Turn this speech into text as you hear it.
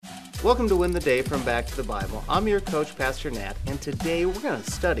Welcome to Win the Day from Back to the Bible. I'm your coach, Pastor Nat, and today we're going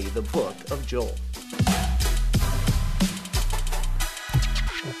to study the book of Joel.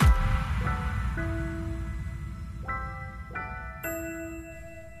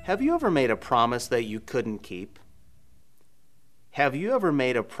 Have you ever made a promise that you couldn't keep? Have you ever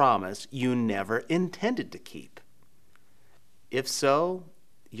made a promise you never intended to keep? If so,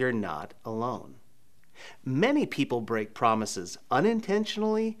 you're not alone. Many people break promises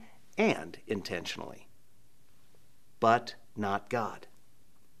unintentionally and intentionally, but not God.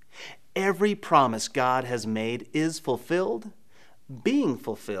 Every promise God has made is fulfilled, being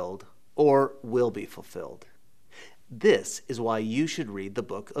fulfilled, or will be fulfilled. This is why you should read the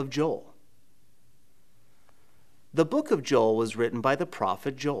book of Joel. The book of Joel was written by the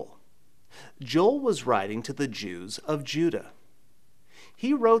prophet Joel. Joel was writing to the Jews of Judah.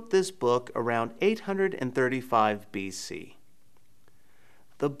 He wrote this book around 835 BC.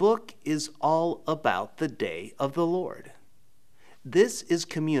 The book is all about the day of the Lord. This is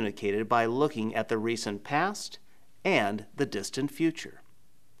communicated by looking at the recent past and the distant future.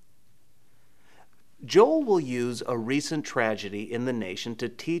 Joel will use a recent tragedy in the nation to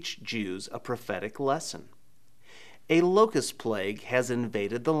teach Jews a prophetic lesson. A locust plague has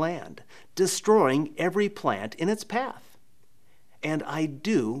invaded the land, destroying every plant in its path. And I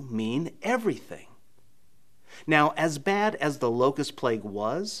do mean everything. Now, as bad as the locust plague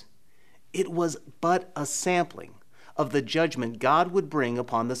was, it was but a sampling of the judgment God would bring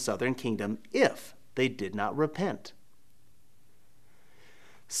upon the southern kingdom if they did not repent.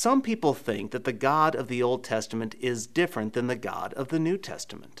 Some people think that the God of the Old Testament is different than the God of the New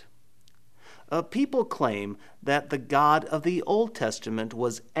Testament. People claim that the God of the Old Testament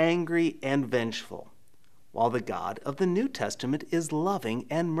was angry and vengeful, while the God of the New Testament is loving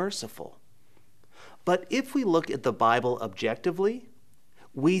and merciful. But if we look at the Bible objectively,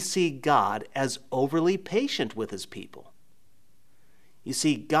 we see God as overly patient with his people. You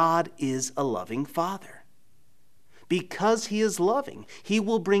see, God is a loving Father. Because he is loving, he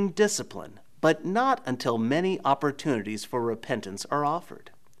will bring discipline, but not until many opportunities for repentance are offered.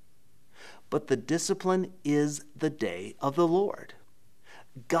 But the discipline is the day of the Lord.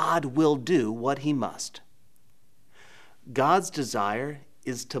 God will do what he must. God's desire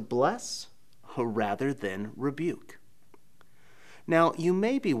is to bless rather than rebuke. Now, you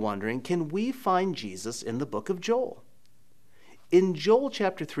may be wondering, can we find Jesus in the book of Joel? In Joel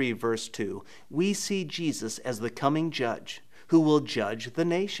chapter 3, verse 2, we see Jesus as the coming judge who will judge the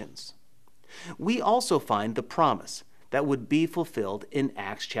nations. We also find the promise that would be fulfilled in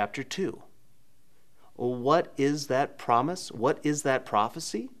Acts chapter 2. What is that promise? What is that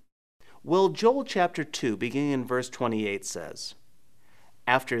prophecy? Well, Joel chapter 2, beginning in verse 28 says,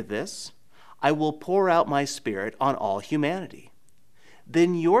 "After this, I will pour out my spirit on all humanity.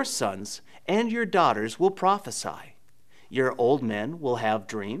 Then your sons and your daughters will prophesy. Your old men will have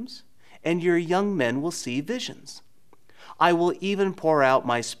dreams, and your young men will see visions. I will even pour out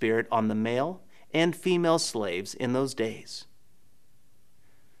my spirit on the male and female slaves in those days."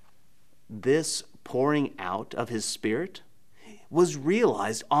 This pouring out of his spirit was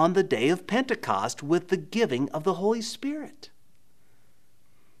realized on the day of Pentecost with the giving of the Holy Spirit.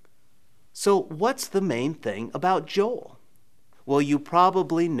 So what's the main thing about Joel? Well, you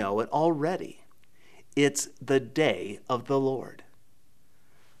probably know it already. It's the day of the Lord.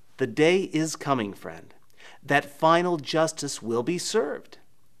 The day is coming, friend. That final justice will be served.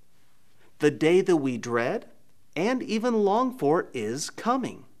 The day that we dread and even long for is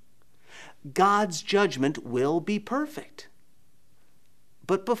coming. God's judgment will be perfect.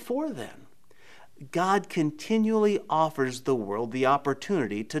 But before then, God continually offers the world the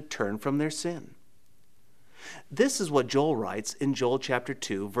opportunity to turn from their sin. This is what Joel writes in Joel chapter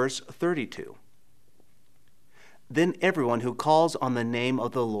 2, verse 32. "Then everyone who calls on the name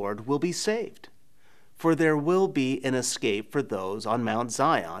of the Lord will be saved, for there will be an escape for those on Mount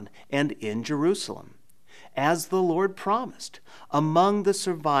Zion and in Jerusalem. As the Lord promised, among the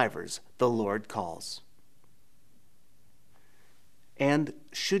survivors the Lord calls." And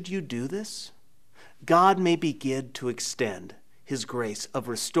should you do this, God may begin to extend his grace of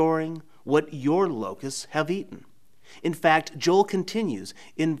restoring what your locusts have eaten. In fact, Joel continues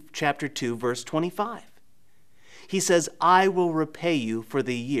in chapter 2, verse 25. He says, "I will repay you for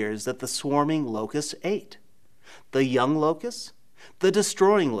the years that the swarming locusts ate, the young locusts, the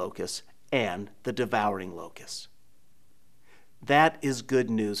destroying locusts, and the devouring locusts." That is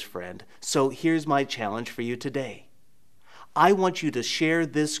good news, friend. So here's my challenge for you today. I want you to share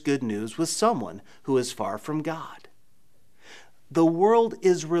this good news with someone who is far from God. The world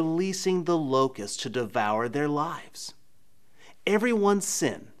is releasing the locusts to devour their lives. Everyone's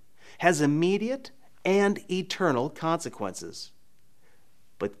sin has immediate and eternal consequences.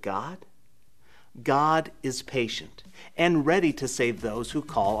 But God is patient and ready to save those who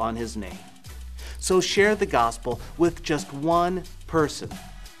call on His name. So share the gospel with just one person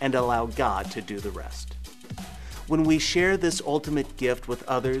and allow God to do the rest. When we share this ultimate gift with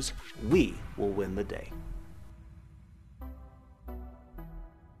others, we will win the day.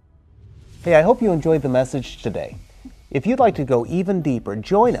 Hey, I hope you enjoyed the message today. If you'd like to go even deeper,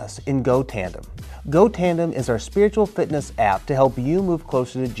 join us in Go Tandem. Go Tandem is our spiritual fitness app to help you move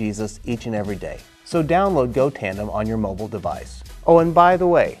closer to Jesus each and every day. So download Go Tandem on your mobile device. Oh, and by the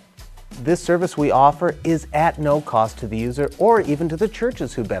way, this service we offer is at no cost to the user or even to the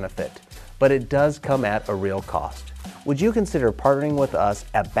churches who benefit, but it does come at a real cost. Would you consider partnering with us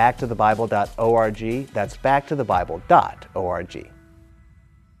at backtothebible.org? That's backtothebible.org.